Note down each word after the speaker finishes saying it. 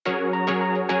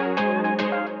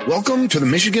Welcome to the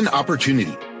Michigan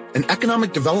Opportunity, an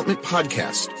economic development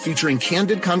podcast featuring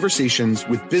candid conversations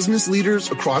with business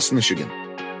leaders across Michigan.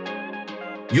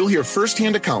 You'll hear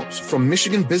firsthand accounts from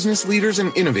Michigan business leaders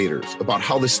and innovators about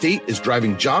how the state is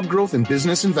driving job growth and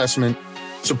business investment,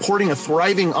 supporting a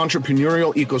thriving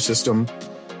entrepreneurial ecosystem,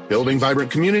 building vibrant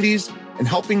communities, and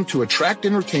helping to attract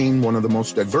and retain one of the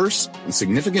most diverse and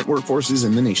significant workforces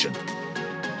in the nation.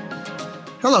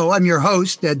 Hello, I'm your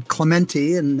host, Ed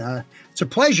Clementi, and it's a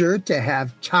pleasure to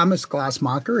have Thomas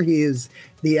Glasmacher. He is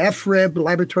the FRIB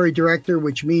Laboratory Director,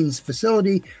 which means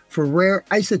Facility for Rare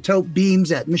Isotope Beams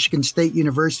at Michigan State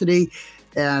University.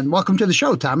 And welcome to the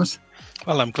show, Thomas.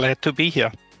 Well, I'm glad to be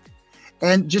here.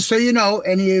 And just so you know,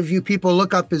 any of you people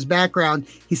look up his background,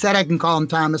 he said I can call him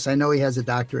Thomas. I know he has a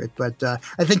doctorate, but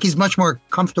I think he's much more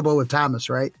comfortable with Thomas,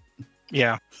 right?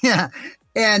 Yeah. Yeah.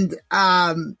 And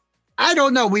I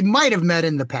don't know. We might have met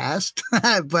in the past,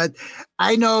 but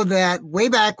I know that way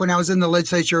back when I was in the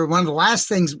legislature, one of the last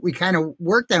things we kind of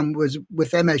worked on was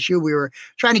with MSU. We were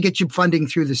trying to get you funding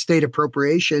through the state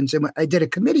appropriations, and I did a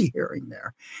committee hearing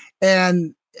there.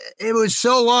 And it was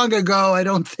so long ago, I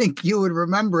don't think you would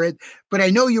remember it, but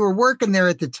I know you were working there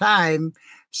at the time.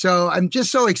 So I'm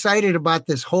just so excited about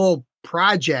this whole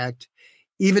project,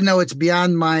 even though it's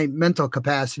beyond my mental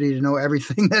capacity to know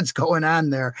everything that's going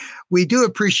on there. We do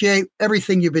appreciate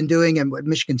everything you've been doing and what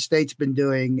Michigan State's been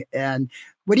doing. And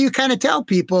what do you kind of tell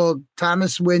people,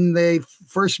 Thomas, when they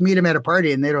first meet them at a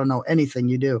party and they don't know anything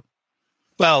you do?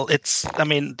 Well,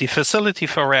 the Facility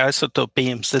for Rare Isotope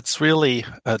Beams, it's really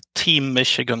a Team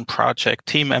Michigan project,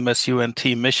 Team MSU and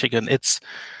Team Michigan. It's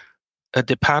a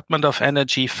Department of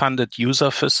Energy funded user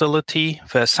facility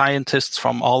where scientists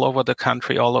from all over the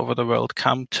country, all over the world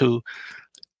come to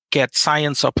get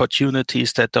science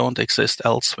opportunities that don't exist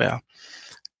elsewhere.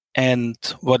 And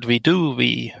what we do,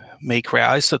 we make rare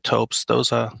isotopes.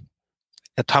 Those are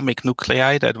atomic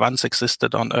nuclei that once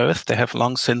existed on Earth. They have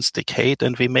long since decayed,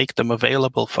 and we make them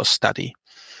available for study.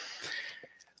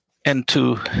 And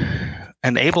to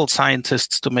enable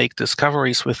scientists to make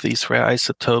discoveries with these rare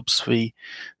isotopes, we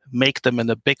make them in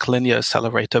a big linear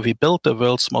accelerator. We built the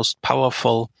world's most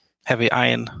powerful heavy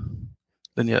ion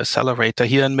linear accelerator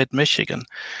here in mid-Michigan.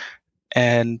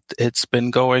 And it's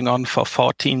been going on for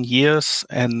 14 years.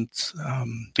 And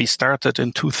we started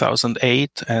in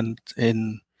 2008. And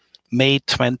in May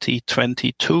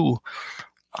 2022,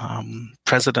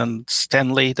 President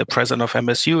Stanley, the president of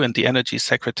MSU, and the Energy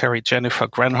Secretary Jennifer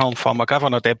Granholm, former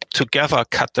governor, they together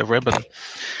cut the ribbon.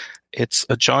 It's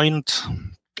a joint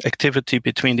activity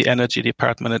between the Energy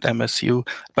Department and MSU,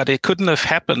 but it couldn't have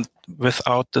happened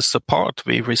without the support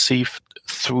we received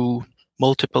through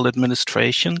multiple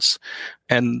administrations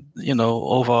and,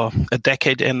 over a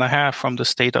decade and a half from the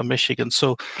state of Michigan.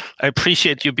 So I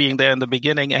appreciate you being there in the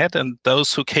beginning, Ed, and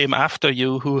those who came after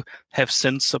you who have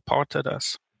since supported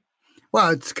us.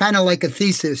 Well, it's kind of like a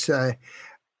thesis.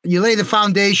 You lay the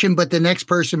foundation, but the next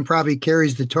person probably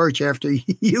carries the torch after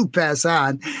you pass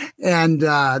on. And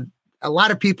a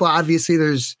lot of people, obviously,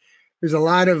 there's a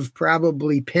lot of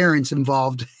probably parents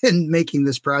involved in making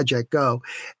this project go.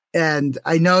 And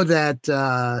I know that,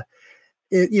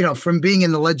 from being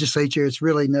in the legislature, it's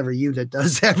really never you that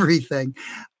does everything.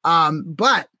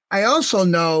 But I also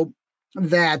know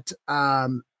that,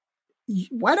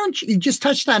 why don't you just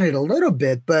touched on it a little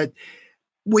bit, but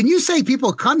when you say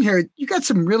people come here, you got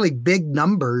some really big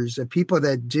numbers of people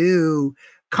that do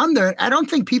come there. I don't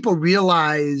think people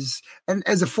realize, and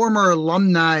as a former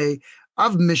alumni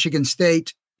of Michigan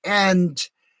State and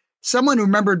someone who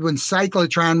remembered when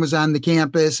cyclotron was on the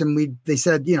campus and they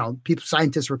said,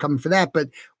 scientists were coming for that. But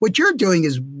what you're doing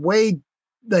is way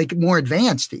more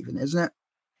advanced even, isn't it?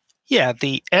 Yeah,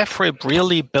 the FRIB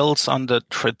really builds on the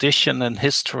tradition and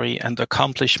history and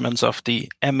accomplishments of the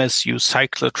MSU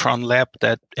cyclotron lab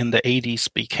that in the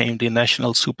 80s became the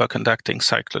National Superconducting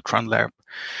Cyclotron Lab.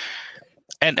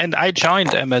 And I joined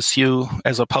MSU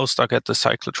as a postdoc at the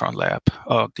cyclotron lab,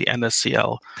 or the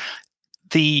NSCL.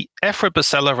 The FRIB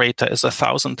accelerator is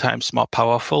 1,000 times more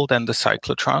powerful than the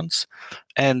cyclotrons.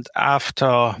 And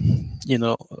after,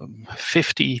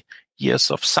 50 years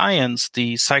of science,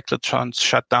 the cyclotrons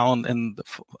shut down in the,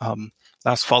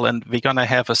 last fall. And we're going to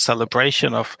have a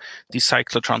celebration of the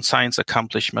cyclotron science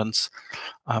accomplishments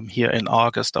here in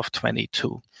August of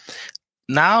 22.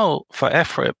 Now for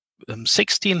FRIB,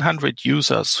 1,600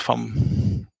 users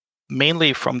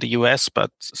mainly from the US, but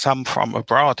some from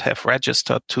abroad have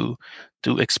registered to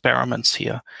do experiments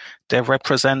here. They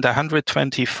represent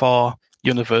 124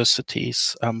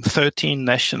 universities, 13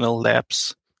 national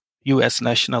labs, US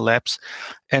national labs,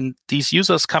 and these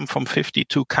users come from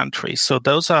 52 countries. So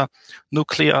those are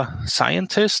nuclear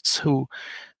scientists who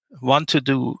want to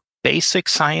do basic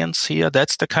science here.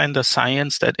 That's the kind of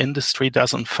science that industry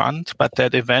doesn't fund, but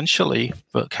that eventually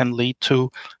can lead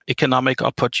to economic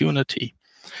opportunity.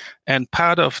 And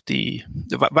part of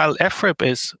while FRIB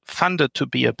is funded to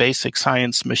be a basic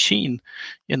science machine,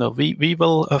 we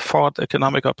will afford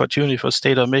economic opportunity for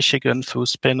state of Michigan through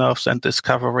spin-offs and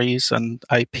discoveries and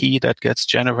IP that gets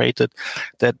generated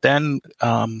that then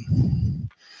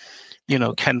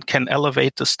can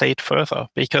elevate the state further,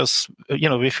 because,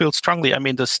 we feel strongly,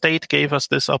 the state gave us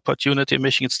this opportunity,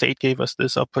 Michigan State gave us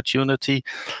this opportunity.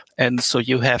 And so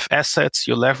you have assets,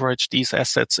 you leverage these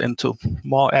assets into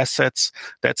more assets.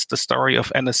 That's the story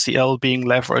of NSCL being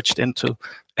leveraged into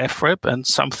FRIB, and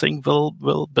something will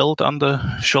build on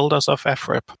the shoulders of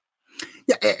FRIB.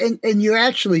 Yeah, and you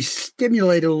actually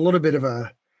stimulated a little bit of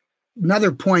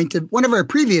another point. One of our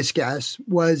previous guests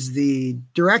was the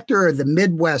director of the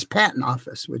Midwest Patent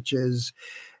Office, which is,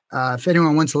 if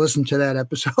anyone wants to listen to that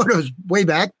episode, it was way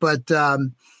back. But,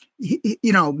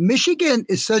 Michigan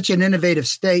is such an innovative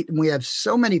state, and we have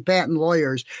so many patent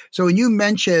lawyers. So when you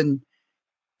mention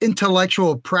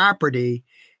intellectual property,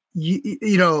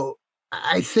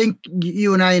 I think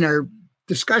you and I in our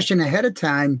discussion ahead of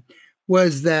time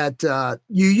was that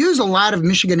you use a lot of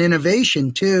Michigan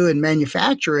innovation too in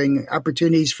manufacturing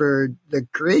opportunities for the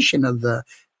creation of the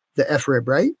FRIB,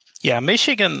 right? Yeah,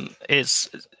 Michigan is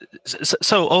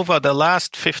so over the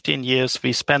last 15 years,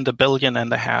 we spent $1.5 billion,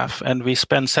 and we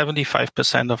spend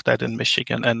 75% of that in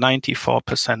Michigan and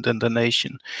 94% in the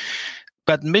nation.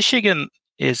 But Michigan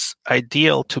is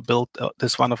ideal to build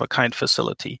this one-of-a-kind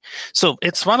facility. So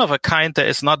it's one-of-a-kind. There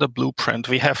is not a blueprint.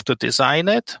 We have to design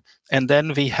it, and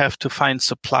then we have to find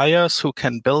suppliers who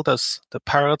can build us the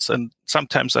parts. And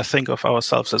sometimes I think of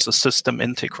ourselves as a system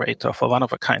integrator for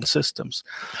one-of-a-kind systems.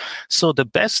 So the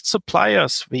best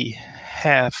suppliers we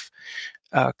have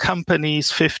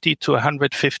companies, 50 to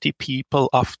 150 people,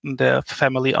 often they're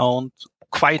family-owned,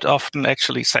 quite often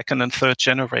actually second and third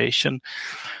generation.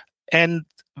 And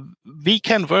we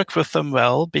can work with them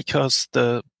well because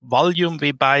the volume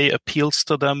we buy appeals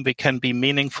to them. We can be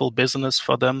meaningful business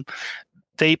for them.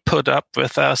 They put up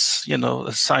with us,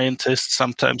 as scientists.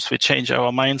 Sometimes we change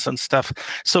our minds and stuff.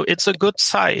 So it's a good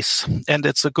size and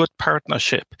it's a good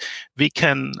partnership. We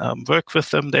can work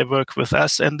with them. They work with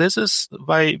us. And this is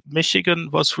why Michigan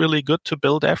was really good to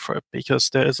build FRIB, because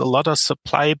there is a lot of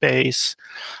supply base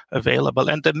available.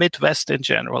 And the Midwest in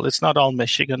general, it's not all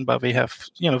Michigan, but we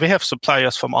have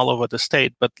suppliers from all over the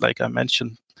state. But like I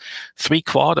mentioned,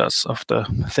 3/4 of the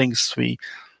things we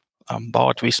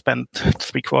bought, we spent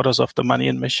 3/4 of the money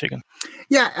in Michigan.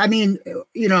 Yeah,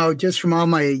 just from all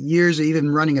my years of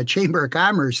even running a chamber of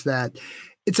commerce, that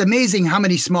it's amazing how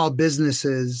many small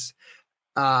businesses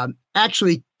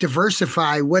actually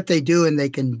diversify what they do and they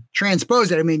can transpose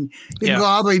it. You can go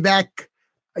all the way back,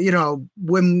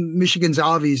 when Michigan's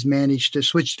always managed to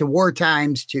switch to war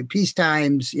times, to peace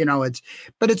times,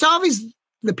 but it's always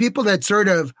the people that sort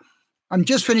of, I'm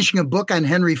just finishing a book on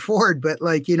Henry Ford, but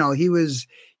he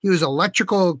was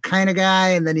electrical kind of guy,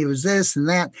 and then he was this and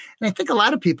that. And I think a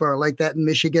lot of people are like that in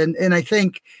Michigan. And I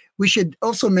think we should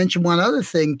also mention one other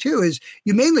thing too, is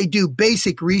you mainly do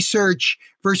basic research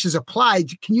versus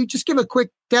applied. Can you just give a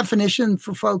quick definition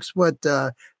for folks what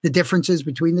the difference is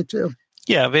between the two?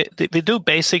 Yeah, we do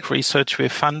basic research. We're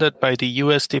funded by the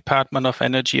U.S. Department of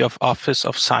Energy Office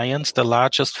of Science, the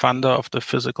largest funder of the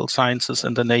physical sciences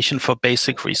in the nation for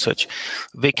basic research.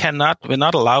 We're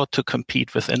not allowed to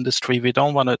compete with industry. We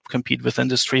don't want to compete with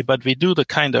industry, but we do the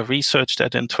kind of research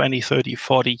that in 20, 30,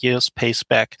 40 years pays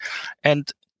back. And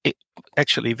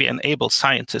actually, we enable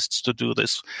scientists to do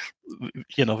this.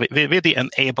 We're the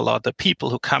enabler. The people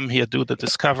who come here do the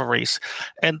discoveries,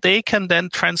 and they can then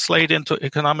translate into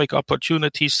economic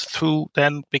opportunities through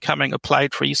then becoming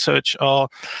applied research, or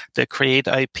they create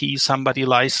IP, somebody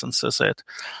licenses it.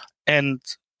 And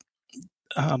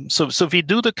so we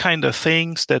do the kind of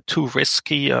things that are too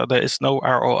risky, or there is no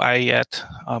ROI yet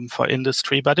for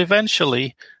industry, but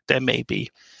eventually there may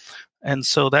be. And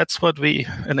so that's what we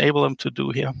enable them to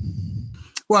do here.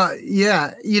 Well,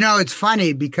 yeah, it's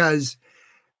funny because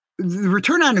the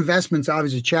return on investment is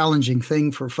always a challenging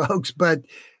thing for folks. But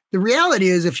the reality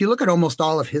is, if you look at almost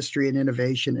all of history and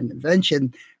innovation and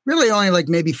invention, really only like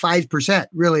maybe 5%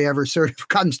 really ever sort of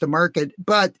comes to market.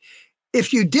 But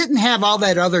if you didn't have all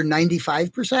that other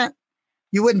 95%,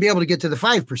 you wouldn't be able to get to the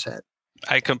 5%.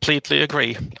 I completely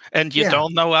agree. And you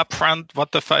don't know upfront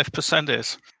what the 5%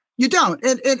 is. You don't.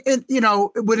 And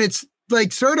when it's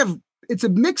like sort of, it's a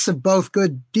mix of both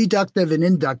good deductive and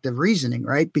inductive reasoning,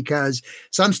 right? Because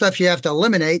some stuff you have to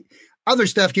eliminate, other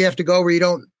stuff you have to go where you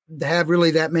don't have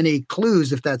really that many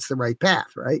clues if that's the right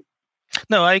path, right?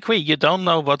 No, I agree. You don't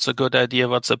know what's a good idea,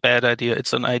 what's a bad idea.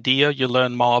 It's an idea. You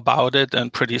learn more about it,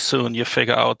 and pretty soon you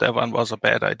figure out that one was a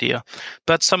bad idea.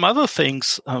 But some other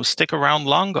things stick around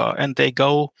longer, and they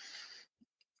go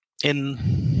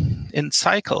in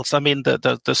cycles. I mean,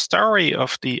 the story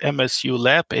of the MSU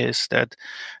lab is that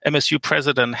MSU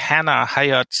President Hanna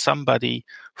hired somebody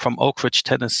from Oak Ridge,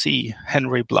 Tennessee,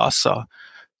 Henry Blosser,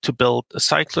 to build a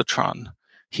cyclotron.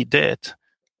 He did.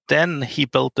 Then he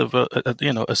built a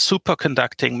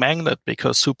superconducting magnet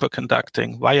because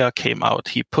superconducting wire came out.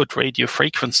 He put radio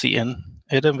frequency in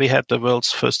it, and we had the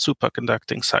world's first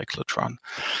superconducting cyclotron.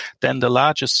 Then the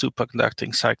largest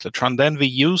superconducting cyclotron. Then we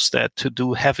used that to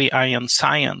do heavy ion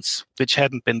science, which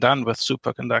hadn't been done with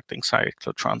superconducting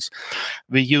cyclotrons.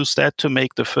 We used that to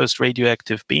make the first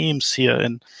radioactive beams here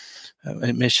in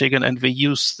Michigan, and we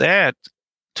used that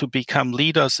to become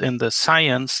leaders in the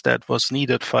science that was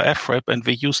needed for FRIB, and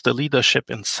we used the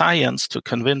leadership in science to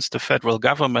convince the federal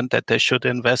government that they should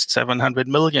invest $700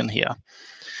 million here.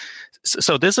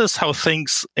 So this is how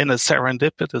things in a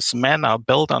serendipitous manner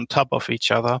build on top of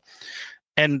each other.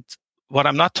 And what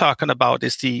I'm not talking about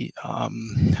is the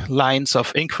lines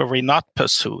of inquiry not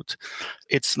pursued.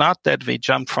 It's not that we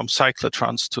jumped from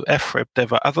cyclotrons to FRIB. There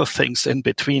were other things in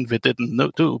between we didn't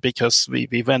do because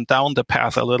we went down the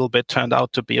path a little bit, turned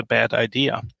out to be a bad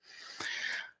idea.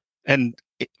 And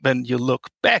when you look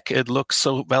back, it looks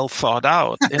so well thought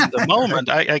out. In the moment,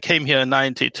 I came here in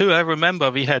 92. I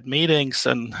remember we had meetings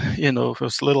and, it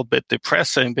was a little bit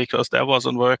depressing because that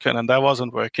wasn't working and that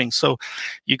wasn't working. So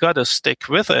you got to stick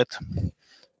with it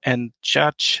and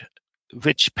judge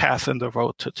which path in the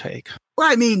road to take.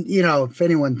 Well, I mean, if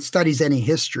anyone studies any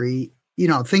history,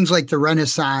 things like the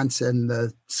Renaissance and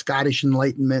the Scottish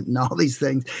Enlightenment and all these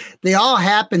things, they all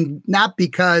happened not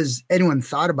because anyone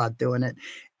thought about doing it.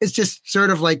 It's just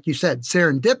sort of like you said,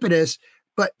 serendipitous,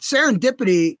 but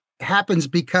serendipity happens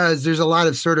because there's a lot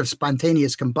of sort of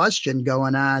spontaneous combustion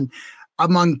going on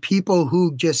among people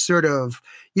who just sort of,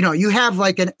 you have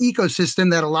like an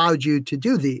ecosystem that allowed you to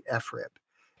do the FRIB.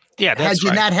 Yeah, that's Had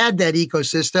you not had that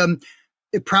ecosystem,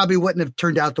 it probably wouldn't have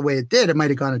turned out the way it did. It might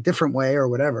have gone a different way or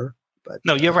whatever. But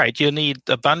no, you're right. You need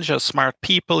a bunch of smart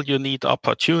people. You need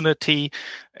opportunity.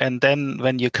 And then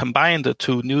when you combine the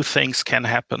two, new things can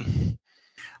happen.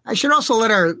 I should also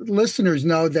let our listeners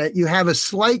know that you have a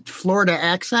slight Florida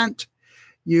accent.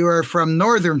 You are from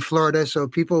northern Florida, so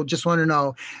people just want to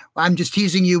know. I'm just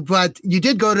teasing you, but you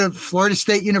did go to Florida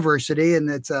State University, and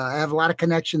I have a lot of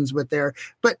connections with there.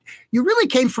 But you really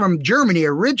came from Germany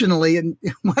originally, and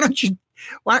you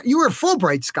were a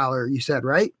Fulbright scholar, you said,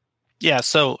 right? Yeah,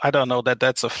 so I don't know that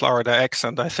that's a Florida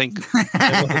accent. I think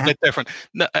it was a bit different.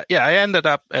 No, I ended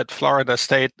up at Florida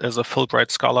State as a Fulbright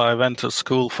scholar. I went to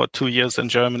school for 2 years in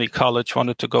Germany, college,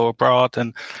 wanted to go abroad,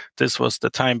 and this was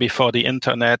the time before the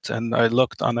internet, and I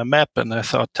looked on a map, and I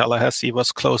thought Tallahassee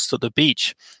was close to the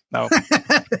beach. Now,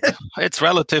 it's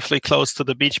relatively close to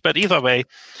the beach, but either way,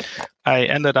 I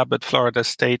ended up at Florida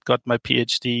State, got my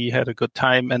PhD, had a good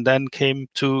time, and then came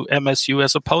to MSU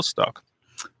as a postdoc.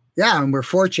 Yeah, and we're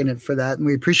fortunate for that, and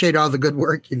we appreciate all the good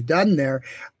work you've done there.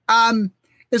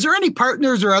 Is there any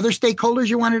partners or other stakeholders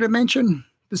you wanted to mention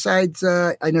besides?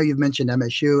 I know you've mentioned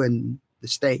MSU and the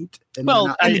state. And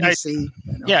MADC.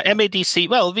 MADC.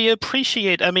 Well, we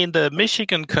appreciate. I mean, the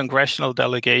Michigan congressional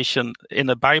delegation in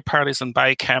a bipartisan,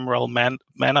 bicameral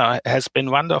manner has been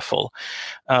wonderful.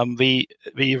 We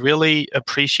really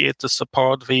appreciate the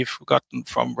support we've gotten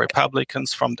from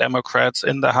Republicans, from Democrats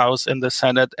in the House, in the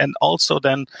Senate, and also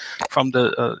then from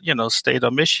the state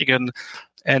of Michigan.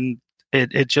 And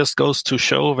it just goes to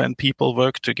show when people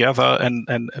work together and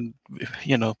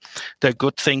that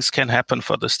good things can happen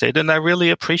for the state. And I really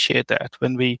appreciate that.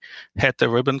 When we had the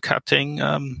ribbon cutting,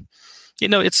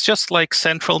 it's just like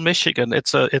Central Michigan.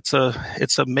 It's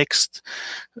a mixed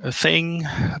thing,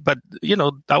 but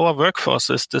our workforce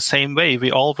is the same way.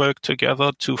 We all work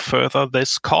together to further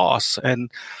this cause, and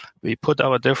we put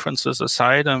our differences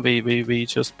aside, and we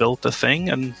just built the thing,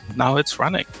 and now it's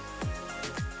running.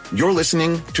 You're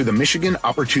listening to The Michigan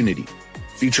Opportunity,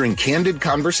 featuring candid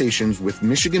conversations with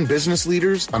Michigan business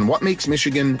leaders on what makes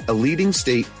Michigan a leading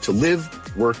state to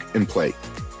live, work, and play.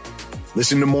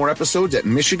 Listen to more episodes at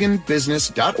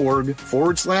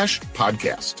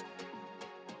michiganbusiness.org/podcast.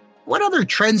 What other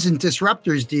trends and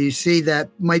disruptors do you see that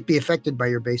might be affected by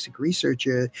your basic research?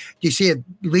 Do you see it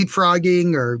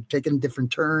leapfrogging or taking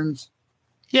different turns?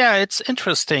 Yeah, it's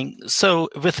interesting. So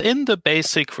within the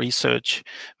basic research,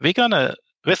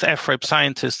 with FRIB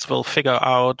scientists, we'll figure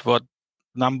out what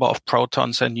number of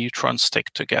protons and neutrons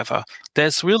stick together.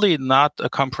 There's really not a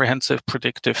comprehensive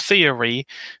predictive theory,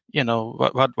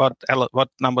 what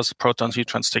numbers of protons,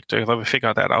 neutrons stick together. We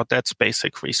figure that out. That's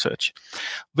basic research.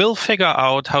 We'll figure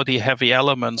out how the heavy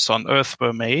elements on Earth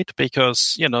were made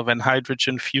because, when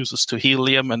hydrogen fuses to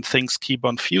helium and things keep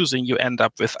on fusing, you end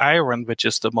up with iron, which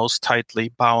is the most tightly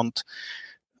bound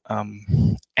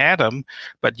atom,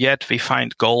 but yet we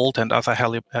find gold and other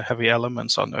heavy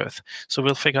elements on Earth. So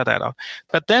we'll figure that out.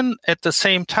 But then at the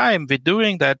same time, we're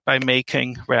doing that by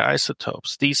making rare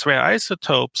isotopes. These rare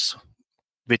isotopes,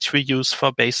 which we use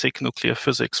for basic nuclear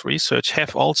physics research,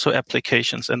 have also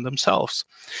applications in themselves.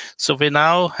 So we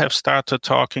now have started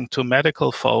talking to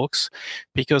medical folks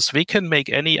because we can make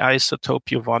any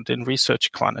isotope you want in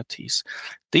research quantities.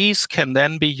 These can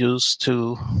then be used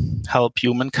to help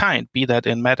humankind, be that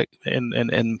in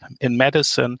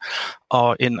medicine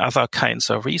or in other kinds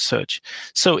of research.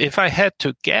 So if I had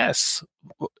to guess,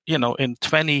 in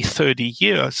 20, 30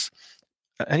 years,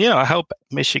 I hope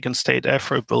Michigan State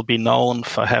FRIB will be known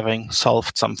for having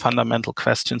solved some fundamental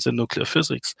questions in nuclear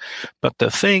physics. But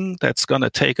the thing that's going to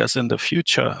take us in the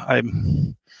future,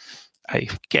 I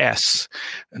guess,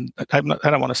 and I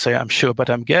don't want to say I'm sure,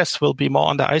 but I guess will be more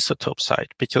on the isotope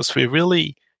side because we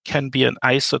really can be an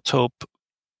isotope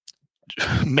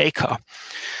maker.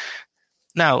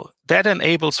 Now, that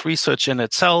enables research in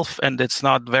itself, and it's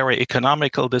not very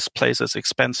economical. This place is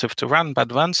expensive to run.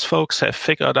 But once folks have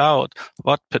figured out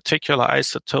what particular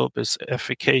isotope is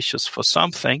efficacious for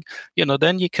something,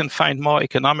 then you can find more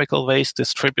economical ways,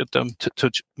 distribute them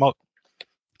to more.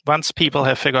 Once people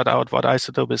have figured out what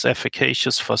isotope is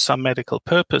efficacious for some medical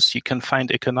purpose, you can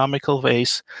find economical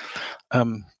ways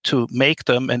to make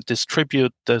them and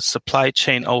distribute the supply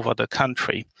chain over the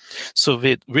country. So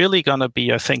we're really going to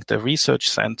be, I think, the research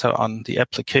center on the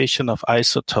application of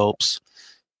isotopes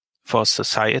for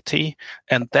society,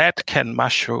 and that can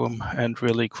mushroom and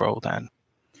really grow then.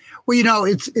 Well,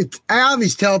 it's. I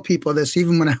always tell people this,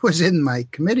 even when I was in my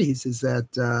committees, is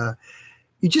that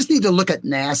you just need to look at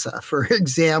NASA, for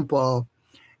example,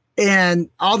 and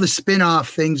all the spin-off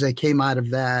things that came out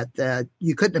of that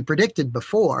you couldn't have predicted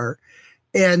before,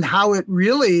 and how it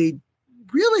really,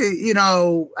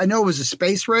 I know it was a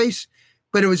space race,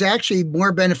 but it was actually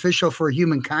more beneficial for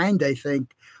humankind, I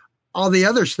think. All the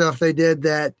other stuff they did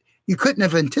that you couldn't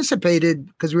have anticipated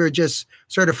because we were just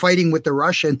sort of fighting with the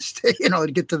Russians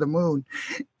to get to the moon.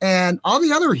 And all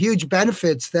the other huge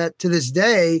benefits that to this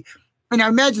day, and I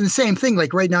imagine the same thing,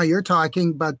 like right now you're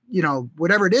talking about,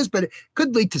 whatever it is, but it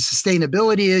could lead to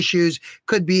sustainability issues,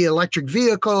 could be electric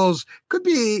vehicles, could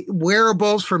be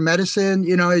wearables for medicine,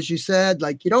 as you said,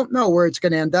 like you don't know where it's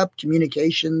going to end up,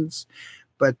 communications,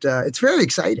 but it's very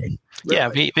exciting. Really.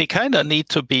 Yeah, we kind of need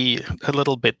to be a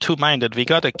little bit two-minded. We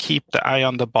got to keep the eye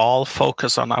on the ball,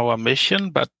 focus on our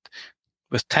mission, but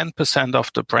with 10% of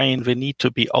the brain, we need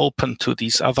to be open to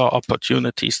these other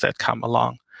opportunities that come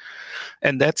along.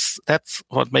 And that's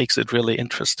what makes it really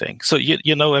interesting. So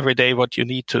you know every day what you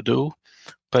need to do,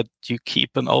 but you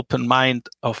keep an open mind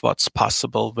of what's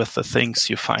possible with the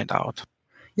things you find out.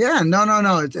 Yeah,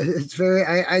 no. It's very.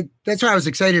 That's why I was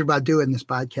excited about doing this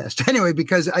podcast. Anyway,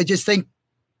 because I just think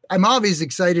I'm always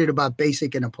excited about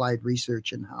basic and applied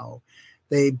research and how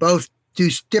they both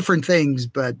do different things,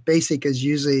 but basic is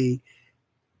usually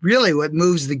really what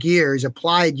moves the gears.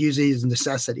 Applied usually is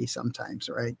necessity sometimes,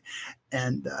 right?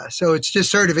 And so it's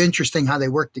just sort of interesting how they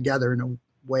work together in a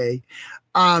way.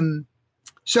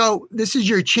 So this is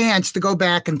your chance to go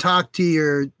back and talk to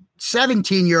your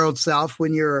 17-year-old self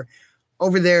when you're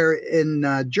over there in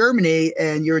Germany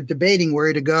and you're debating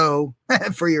where to go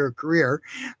for your career.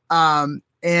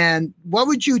 And what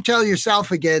would you tell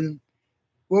yourself again?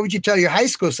 What would you tell your high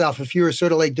school self if you were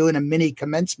sort of like doing a mini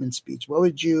commencement speech? What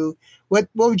would you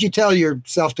tell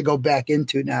yourself to go back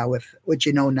into now with what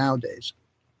you know nowadays?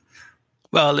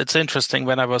 Well, it's interesting.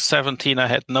 When I was 17, I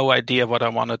had no idea what I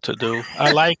wanted to do.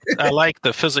 I liked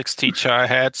the physics teacher I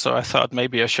had, so I thought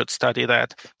maybe I should study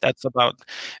that. That's about,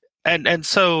 and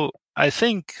so I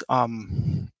think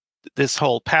this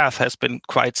whole path has been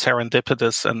quite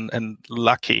serendipitous and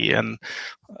lucky, and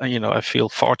I feel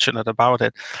fortunate about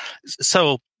it.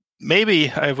 So maybe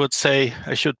I would say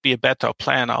I should be a better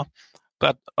planner.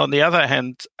 But on the other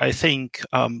hand, I think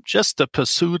just the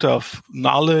pursuit of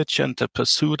knowledge and the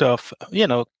pursuit of,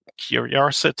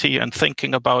 curiosity and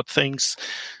thinking about things,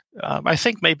 I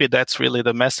think maybe that's really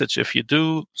the message. If you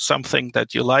do something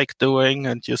that you like doing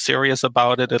and you're serious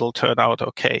about it, it'll turn out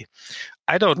okay.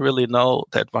 I don't really know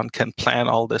that one can plan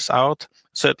all this out.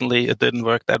 Certainly, it didn't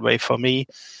work that way for me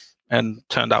and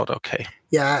turned out okay.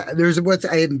 Yeah, there's what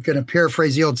I'm going to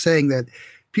paraphrase the old saying that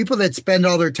people that spend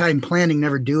all their time planning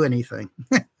never do anything.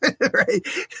 Right.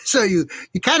 So you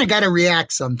kind of got to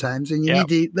react sometimes, and you need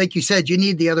to, like you said, you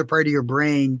need the other part of your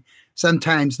brain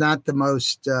sometimes, not the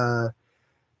most,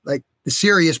 like the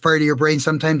serious part of your brain.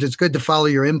 Sometimes it's good to follow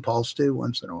your impulse too,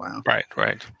 once in a while.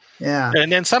 Right. Yeah.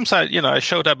 And then sometimes, I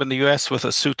showed up in the US with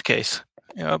a suitcase.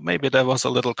 Maybe that was a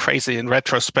little crazy in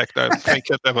retrospect. I think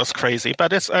that was crazy,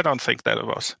 but I don't think that it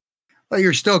was. Well,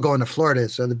 you're still going to Florida,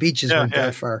 so the beaches weren't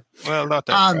that far. Well, not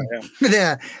that far.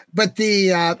 Yeah, but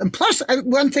and plus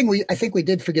one thing I think we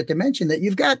did forget to mention that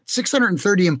you've got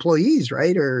 630 employees,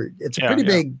 right? Or it's a pretty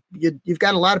big. You've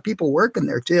got a lot of people working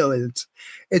there too.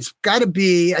 It's got to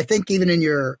be. I think even in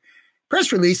your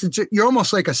press release, you're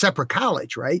almost like a separate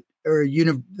college, right? Or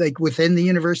like within the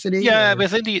university? Yeah,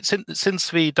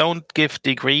 since we don't give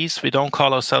degrees, we don't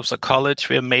call ourselves a college.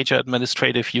 We're a major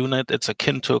administrative unit. It's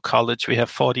akin to a college. We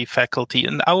have 40 faculty,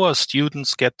 and our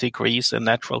students get degrees in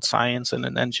natural science and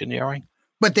in engineering.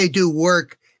 But they do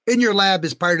work in your lab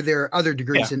as part of their other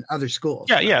degrees in other schools.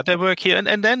 Yeah, right? They work here.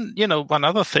 And then, one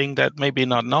other thing that may be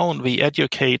not known, we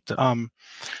educate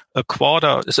a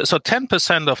quarter. So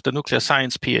 10% of the nuclear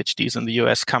science PhDs in the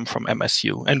US come from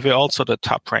MSU. And we're also the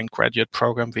top-ranked graduate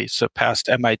program. We surpassed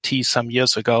MIT some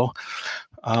years ago.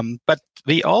 But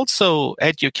we also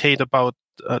educate about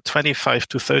 25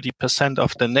 to 30%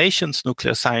 of the nation's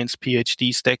nuclear science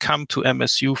PhDs. They come to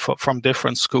MSU from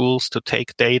different schools to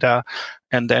take data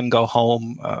and then go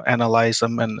home, analyze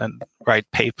them and write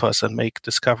papers and make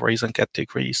discoveries and get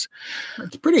degrees.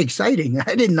 It's pretty exciting.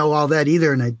 I didn't know all that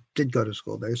either, and I did go to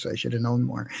school there, so I should have known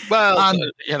more. Well,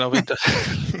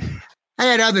 I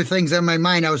had other things on my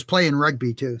mind. I was playing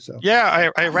rugby too. So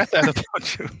I read that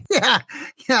about you. Yeah.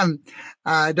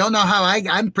 I don't know how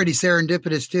I'm pretty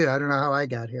serendipitous too. I don't know how I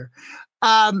got here.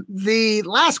 The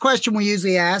last question we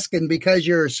usually ask, and because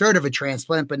you're sort of a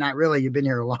transplant, but not really, you've been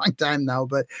here a long time now,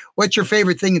 but what's your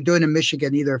favorite thing of doing in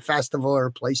Michigan, either a festival or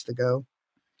a place to go?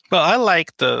 Well, I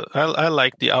like the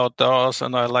outdoors,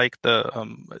 and I like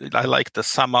the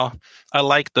summer. I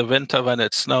like the winter when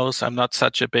it snows. I'm not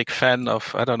such a big fan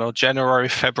of, January,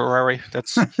 February.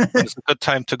 It's a good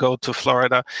time to go to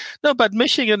Florida. No, but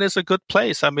Michigan is a good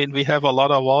place. I mean, we have a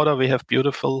lot of water. We have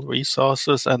beautiful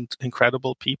resources and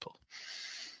incredible people.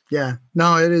 Yeah,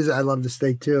 no, it is. I love the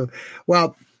state too.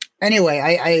 Well, anyway,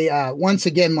 I once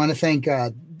again want to thank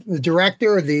the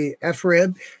director of the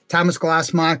FRIB, Thomas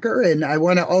Glasmacher, and I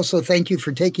want to also thank you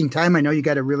for taking time. I know you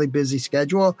got a really busy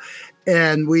schedule,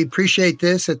 and we appreciate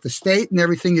this at the state and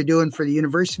everything you're doing for the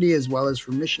university as well as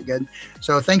for Michigan.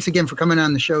 So thanks again for coming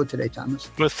on the show today,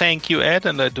 Thomas. Well, thank you, Ed,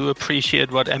 and I do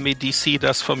appreciate what MEDC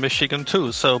does for Michigan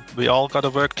too. So we all got to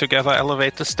work together,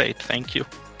 elevate the state. Thank you.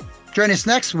 Join us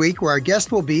next week where our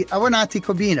guest will be Awanati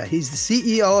Kobina. He's the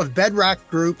CEO of Bedrock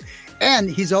Group, and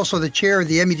he's also the chair of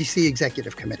the MEDC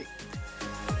Executive Committee.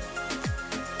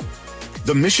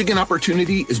 The Michigan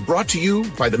Opportunity is brought to you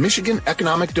by the Michigan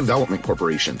Economic Development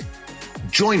Corporation.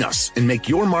 Join us and make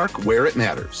your mark where it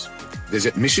matters.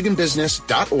 Visit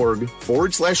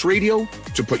michiganbusiness.org/radio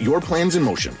to put your plans in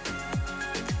motion.